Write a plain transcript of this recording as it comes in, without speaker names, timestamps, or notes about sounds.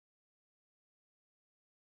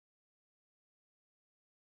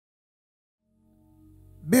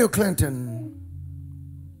Bill Clinton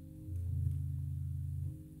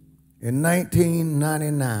in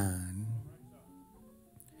 1999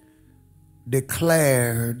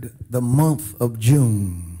 declared the month of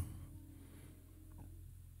June,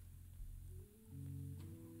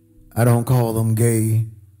 I don't call them gay,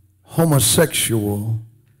 homosexual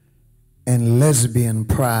and lesbian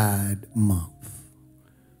pride month.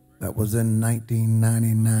 That was in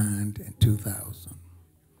 1999 and 2000.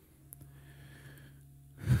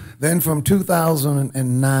 Then from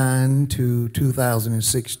 2009 to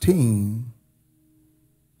 2016,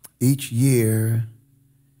 each year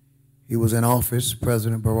he was in office,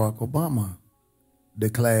 President Barack Obama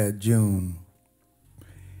declared June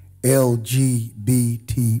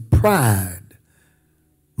LGBT Pride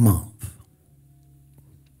Month.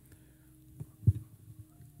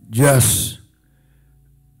 Just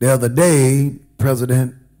the other day,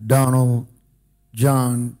 President Donald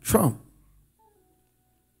John Trump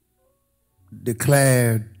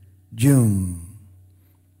declared June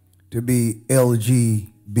to be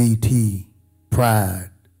LGBT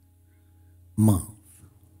Pride Month.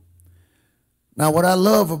 Now, what I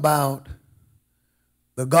love about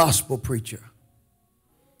the gospel preacher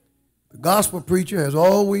has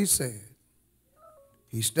always said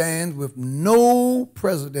he stands with no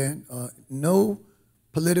president or no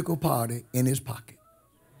political party in his pocket.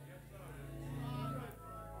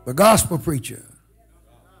 The gospel preacher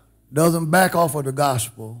doesn't back off of the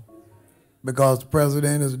gospel because the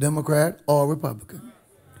president is a Democrat or a Republican.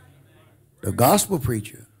 The gospel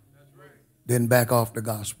preacher didn't back off the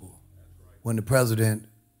gospel when the president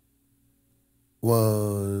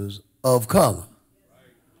was of color.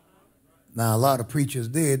 Now, a lot of preachers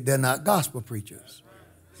did. They're not gospel preachers.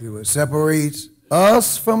 See, what separates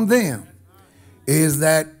us from them is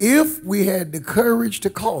that if we had the courage to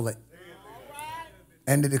call it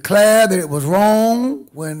and to declare that it was wrong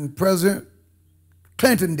when President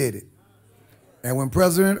Clinton did it and when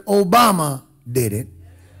President Obama did it,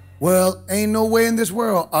 well, ain't no way in this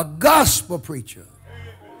world a gospel preacher,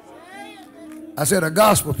 I said a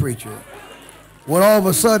gospel preacher, would all of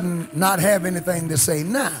a sudden not have anything to say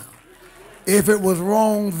now. If it was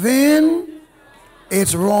wrong then,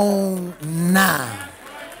 it's wrong now.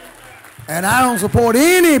 And I don't support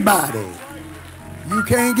anybody. You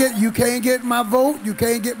can't get my vote, you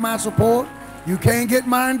can't get my support, you can't get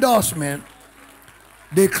my endorsement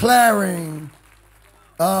declaring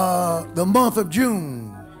the month of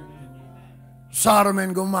June Sodom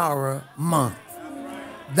and Gomorrah month.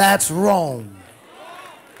 That's wrong.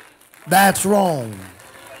 That's wrong.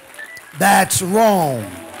 That's wrong.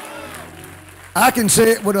 I can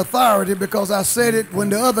say it with authority because I said it when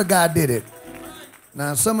the other guy did it.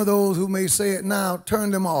 Now, some of those who may say it now, turn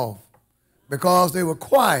them off because they were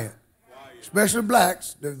quiet, especially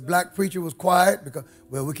blacks. The black preacher was quiet because,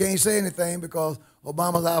 well, we can't say anything because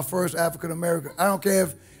Obama's our first African American. I don't care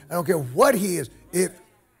what he is. If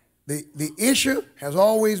the issue has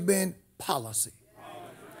always been policy.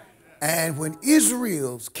 And when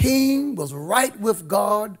Israel's king was right with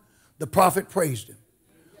God, the prophet praised him.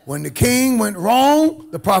 When the king went wrong,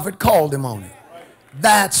 the prophet called him on it.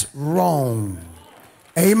 That's wrong.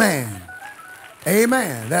 Amen.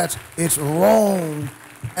 Amen. It's wrong.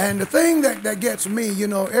 And the thing that gets me,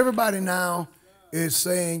 everybody now is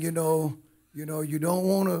saying, you don't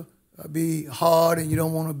want to be hard and you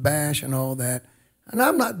don't want to bash and all that. And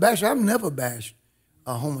I'm not bashing. I've never bashed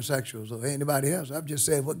homosexuals or anybody else. I've just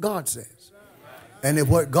said what God says. And if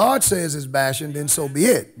what God says is bashing, then so be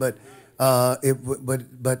it. But I'm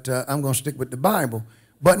going to stick with the Bible.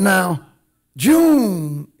 But now,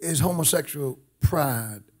 June is Homosexual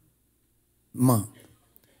Pride Month.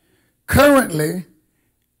 Currently,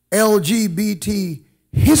 LGBT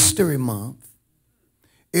History Month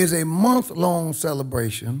is a month-long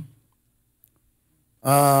celebration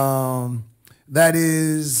that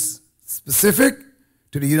is specific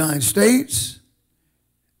to the United States,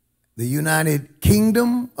 the United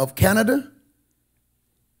Kingdom of Canada.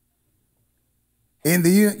 In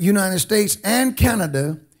the United States and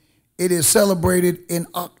Canada, it is celebrated in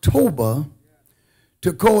October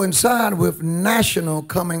to coincide with National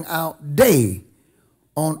Coming Out Day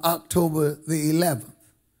on October the 11th.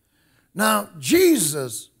 Now,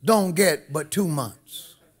 Jesus don't get but 2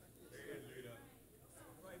 months.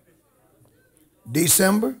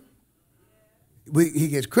 December, he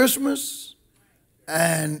gets Christmas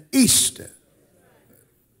and Easter.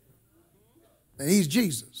 And he's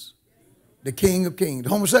Jesus, the King of Kings. The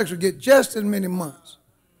homosexuals get just as many months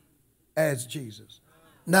as Jesus.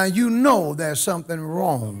 Now you know there's something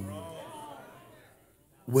wrong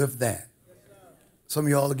with that. Some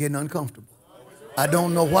of y'all are getting uncomfortable. I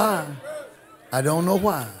don't know why. I don't know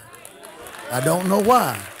why. I don't know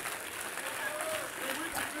why.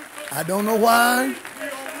 I don't know why.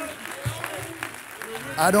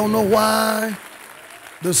 I don't know why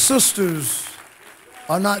the sisters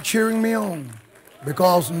are not cheering me on,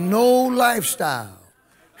 because no lifestyle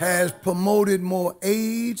has promoted more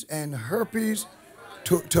AIDS and herpes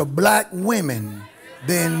to black women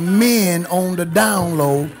than men on the down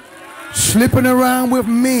low, slipping around with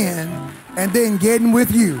men and then getting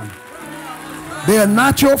with you. They are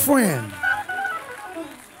not your friend.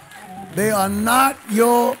 They are not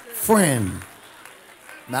your friend.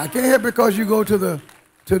 Now I can't help because you go to the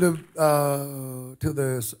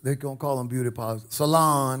they gonna call them beauty parlors,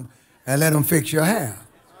 salon, and let them fix your hair,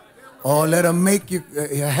 or let them make your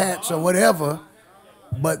hats or whatever.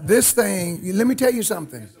 But this thing, let me tell you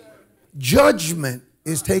something. Judgment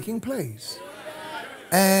is taking place,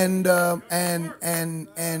 and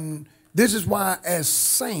this is why, as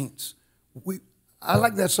saints, I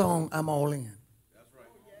like that song, "I'm All In."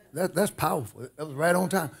 That's powerful. That was right on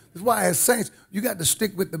time. That's why, as saints, you got to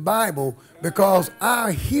stick with the Bible, because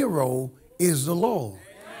our hero is the Lord.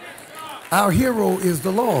 Our hero is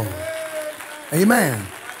the Lord. Amen.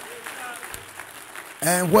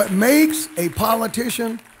 And what makes a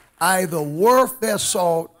politician either worth their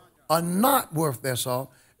salt or not worth their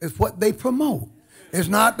salt is what they promote. It's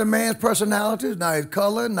not the man's personality, it's not his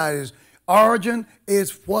color, not his origin,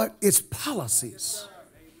 it's policies.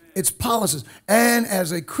 It's policies. And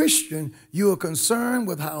as a Christian, you are concerned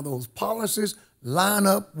with how those policies line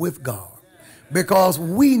up with God, because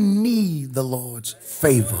we need the Lord's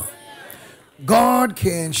favor. God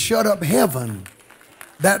can shut up heaven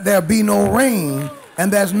that there be no rain,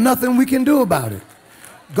 and there's nothing we can do about it.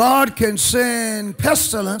 God can send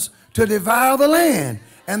pestilence to devour the land,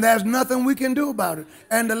 and there's nothing we can do about it.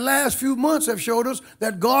 And the last few months have showed us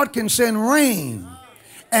that God can send rain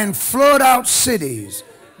and flood out cities.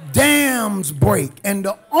 Dams break, and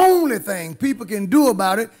the only thing people can do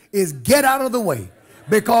about it is get out of the way,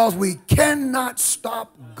 because we cannot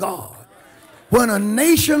stop God. When a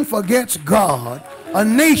nation forgets God, a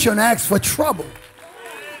nation asks for trouble.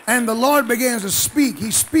 And the Lord begins to speak. He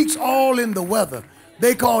speaks all in the weather.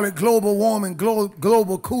 They call it global warming,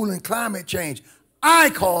 global cooling, climate change. I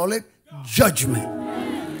call it judgment.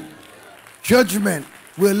 Judgment.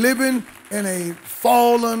 We're living in a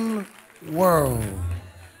fallen world.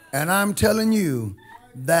 And I'm telling you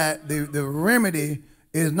that the remedy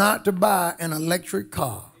is not to buy an electric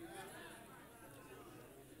car.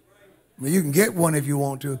 I mean, you can get one if you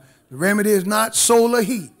want to. The remedy is not solar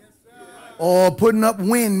heat or putting up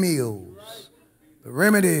windmills. The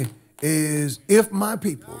remedy is, if my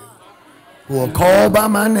people who are called by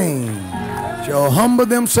my name shall humble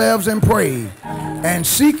themselves and pray and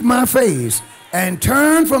seek my face and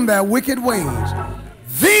turn from their wicked ways,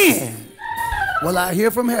 then will I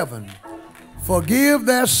hear from heaven, forgive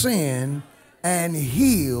their sin, and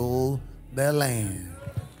heal their land.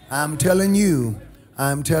 I'm telling you,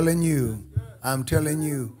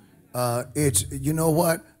 it's, you know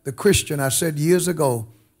what? The Christian, I said years ago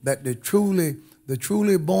that the truly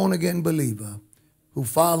born again believer who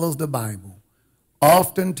follows the Bible,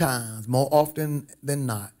 oftentimes, more often than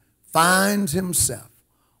not, finds himself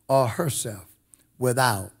or herself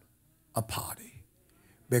without a party,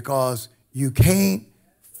 because you can't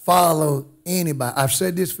follow anybody. I've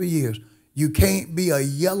said this for years. You can't be a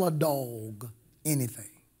yellow dog anything.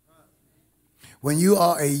 When you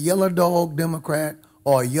are a yellow dog Democrat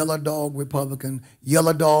or a yellow dog Republican,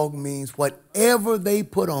 yellow dog means whatever they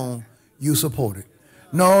put on, you support it.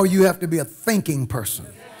 No, you have to be a thinking person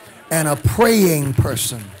and a praying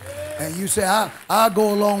person. And you say, I'll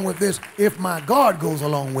go along with this if my God goes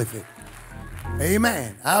along with it.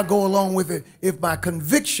 Amen. I'll go along with it if my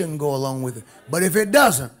conviction go along with it. But if it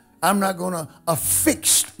doesn't, I'm not going to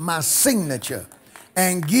affix my signature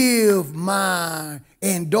and give my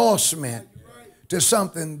endorsement to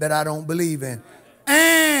something that I don't believe in.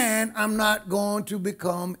 And I'm not going to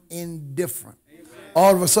become indifferent.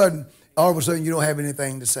 All of a sudden you don't have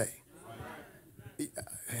anything to say.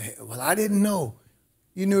 Well, I didn't know.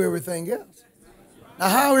 You knew everything else. Now,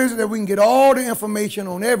 how is it that we can get all the information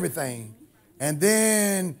on everything, and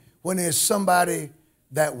then when there's somebody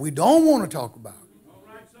that we don't want to talk about,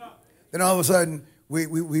 then all of a sudden we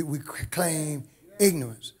claim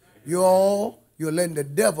ignorance? You're letting the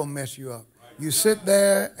devil mess you up. You sit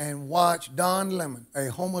there and watch Don Lemon, a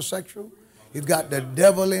homosexual. He's got the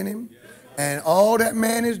devil in him, and all that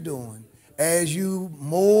man is doing, as you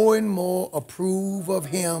more and more approve of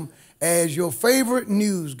him as your favorite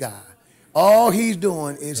news guy, all he's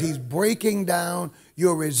doing is he's breaking down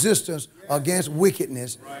your resistance against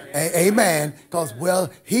wickedness. Amen. Because,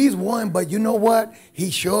 well, he's one, but you know what? He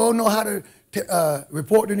sure know how to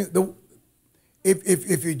report the news.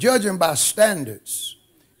 If you're judging by standards,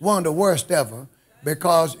 one of the worst ever,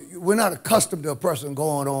 because we're not accustomed to a person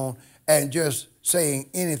going on and just saying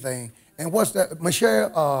anything. And what's that?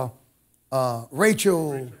 Michelle,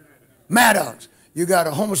 Rachel Maddox. You got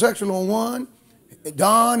a homosexual on one,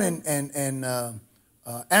 Don and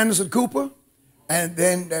Anderson Cooper, and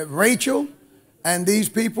then Rachel, and these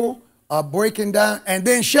people are breaking down, and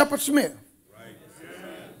then Shepard Smith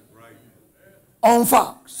on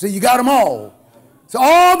Fox. See, you got them all. So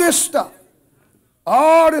all this stuff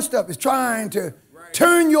is trying to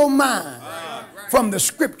turn your mind from the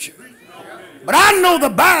scripture. But I know the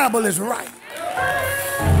Bible is right.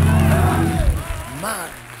 My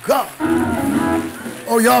God.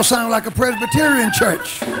 Oh, y'all sound like a Presbyterian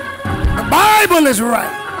church. The Bible is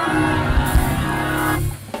right.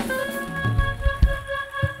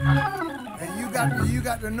 And you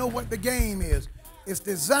got to know what the game is. It's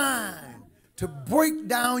designed to break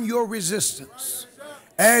down your resistance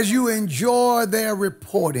as you enjoy their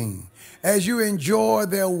reporting, as you enjoy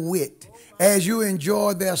their wit, as you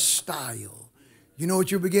enjoy their style. You know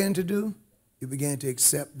what you begin to do? You begin to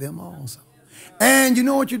accept them also. And you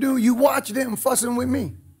know what you do? You watch them fussing with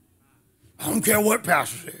me. I don't care what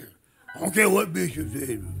pastor said. I don't care what bishop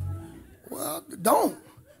said. Well, don't.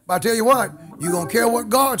 But I tell you what, you're going to care what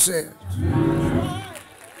God says.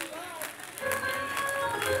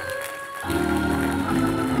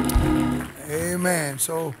 Amen.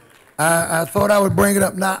 So I thought I would bring it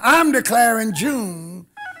up. Now, I'm declaring June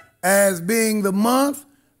as being the month.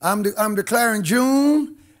 I'm declaring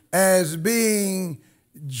June as being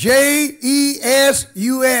JESUS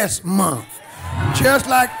month. Just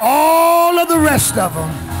like all of the rest of them.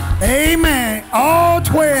 Amen. All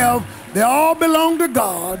 12, they all belong to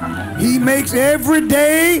God. He makes every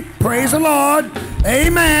day. Praise the Lord.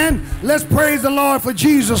 Amen. Let's praise the Lord for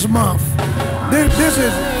Jesus month. This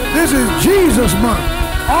is Jesus month.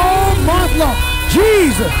 All month long.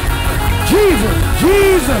 Jesus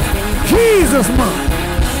month.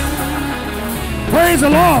 Praise the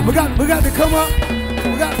Lord. We got to come up.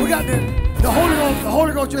 We got the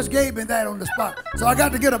Holy Ghost just gave me that on the spot. So I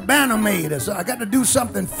got to get a banner made. So I got to do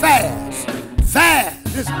something fast. Fast.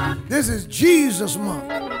 This is Jesus month.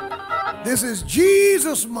 This is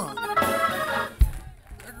Jesus month.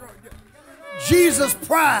 Jesus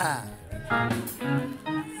pride.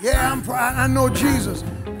 Yeah, I'm proud. I know Jesus.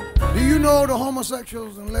 Do you know the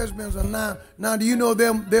homosexuals and lesbians are now do you know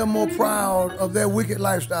they're more proud of their wicked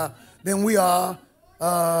lifestyle than we are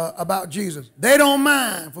about Jesus? They don't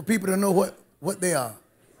mind for people to know what they are,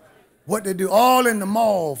 what they do. All in the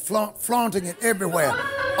mall, flaunting it everywhere.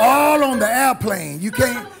 All on the airplane. You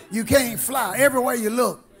can't fly everywhere you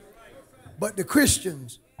look. But the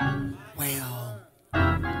Christians, well,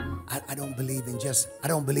 I don't believe in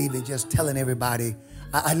just telling everybody.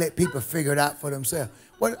 I let people figure it out for themselves.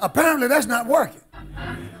 Well, apparently that's not working.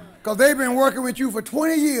 Because they've been working with you for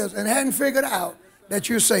 20 years and hadn't figured out that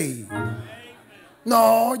you're saved.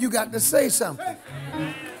 No, you got to say something.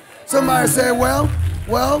 Somebody said, well,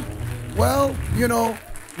 you know,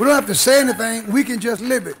 we don't have to say anything. We can just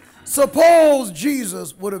live it. Suppose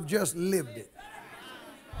Jesus would have just lived it.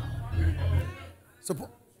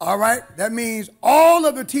 All right, that means all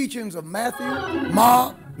of the teachings of Matthew,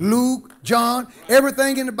 Mark, Luke, John,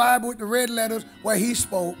 everything in the Bible with the red letters where he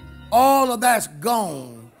spoke, all of that's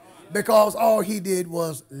gone because all he did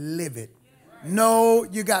was live it. No,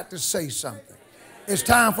 you got to say something. It's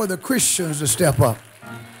time for the Christians to step up.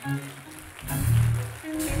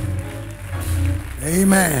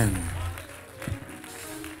 Amen.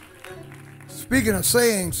 Speaking of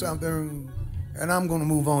saying something, and I'm going to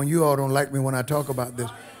move on. You all don't like me when I talk about this.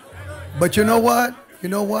 But you know what? You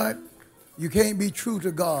know what? You can't be true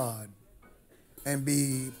to God and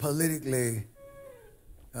be politically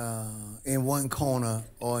in one corner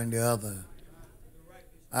or in the other.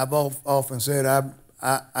 I've often said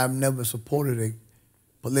I've never supported a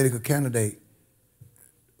political candidate.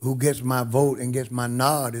 Who gets my vote and gets my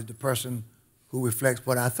nod is the person who reflects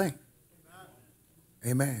what I think.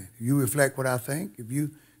 Amen. You reflect what I think. If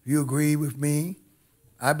you agree with me,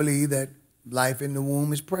 I believe that life in the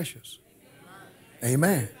womb is precious.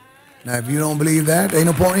 Amen. Now, if you don't believe that, ain't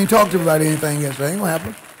no point in talking to me about anything else. That ain't going to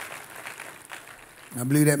happen. I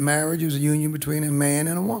believe that marriage is a union between a man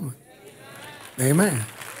and a woman. Amen.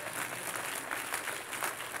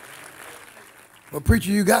 But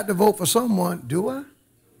preacher, you got to vote for someone. Do I?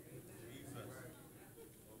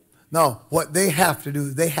 No, what they have to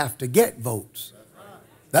do, they have to get votes.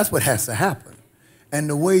 That's what has to happen. And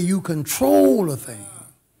the way you control a thing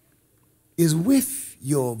is with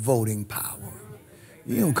your voting power.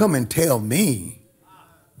 You don't come and tell me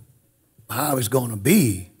how it's going to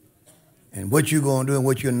be and what you're going to do and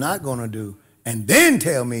what you're not going to do, and then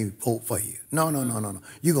tell me vote for you. No, no, no, no, no.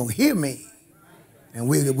 You're going to hear me, and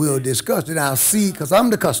we'll discuss it. I'll see, because I'm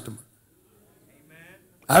the customer.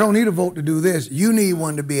 I don't need a vote to do this. You need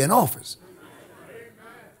one to be in office.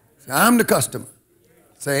 So I'm the customer.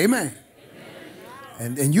 Say amen.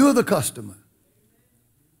 And you're the customer.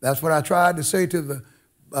 That's what I tried to say to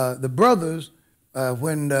the brothers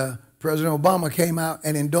when President Obama came out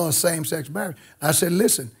and endorsed same-sex marriage. I said,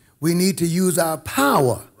 listen, we need to use our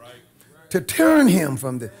power to turn him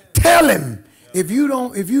from this. Tell him, if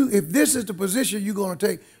this is the position you're going to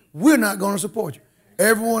take, we're not going to support you.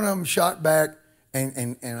 Every one of them shot back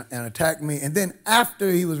and attacked me. And then after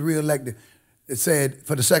he was reelected, it said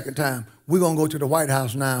for the second time, we're going to go to the White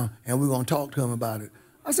House now and we're going to talk to him about it.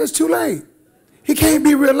 I said, it's too late. He can't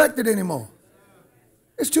be reelected anymore.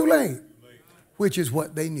 It's too late, which is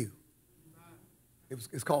what they knew.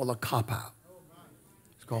 It's called a cop-out.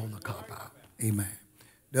 It's called a cop-out. Amen.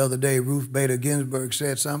 The other day, Ruth Bader Ginsburg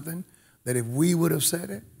said something that if we would have said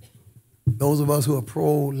it, those of us who are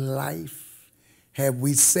pro-life, had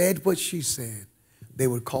we said what she said, they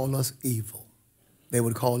would call us evil. They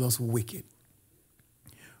would call us wicked.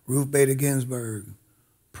 Ruth Bader Ginsburg,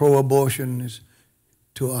 pro-abortionist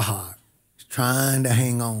to her heart. She's trying to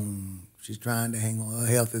hang on. She's trying to hang on. Her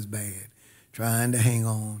health is bad. Trying to hang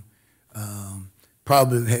on.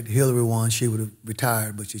 Probably had Hillary won, she would have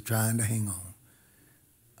retired, but she's trying to hang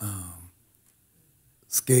on.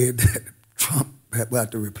 Scared that Trump will have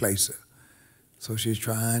to replace her. So she's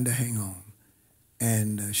trying to hang on.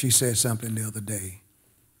 And she said something the other day.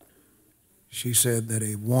 She said that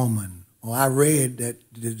a woman, I read that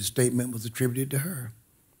the statement was attributed to her,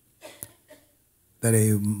 that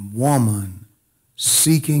a woman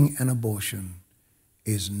seeking an abortion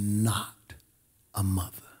is not a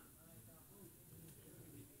mother.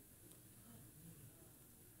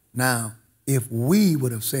 Now, if we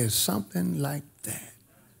would have said something like that,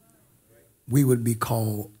 we would be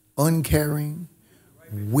called uncaring,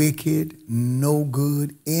 wicked, no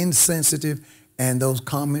good, insensitive, and those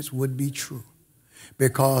comments would be true.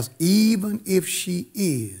 Because even if she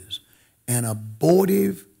is an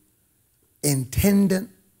abortive, intendant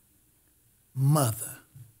mother,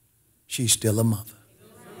 she's still a mother.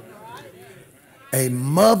 A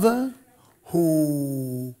mother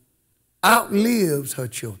who outlives her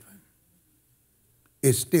children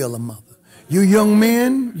is still a mother. You young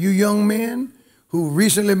men who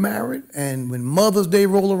recently married, and when Mother's Day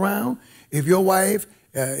roll around, if your wife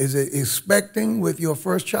is expecting with your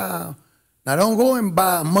first child, now don't go and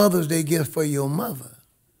buy a Mother's Day gift for your mother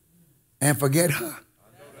and forget her.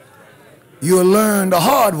 You'll learn the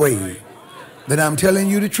hard way that I'm telling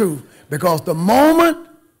you the truth, because the moment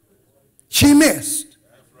she missed,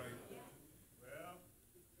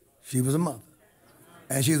 she was a mother.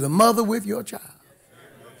 And she's a mother with your child.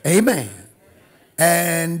 Amen.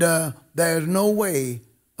 And there's no way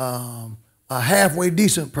a halfway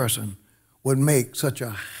decent person would make such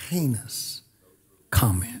a heinous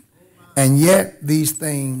comment. And yet these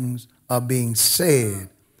things are being said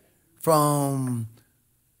from,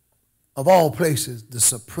 of all places, the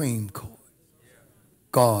Supreme Court.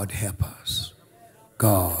 God help us.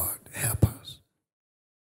 God help us.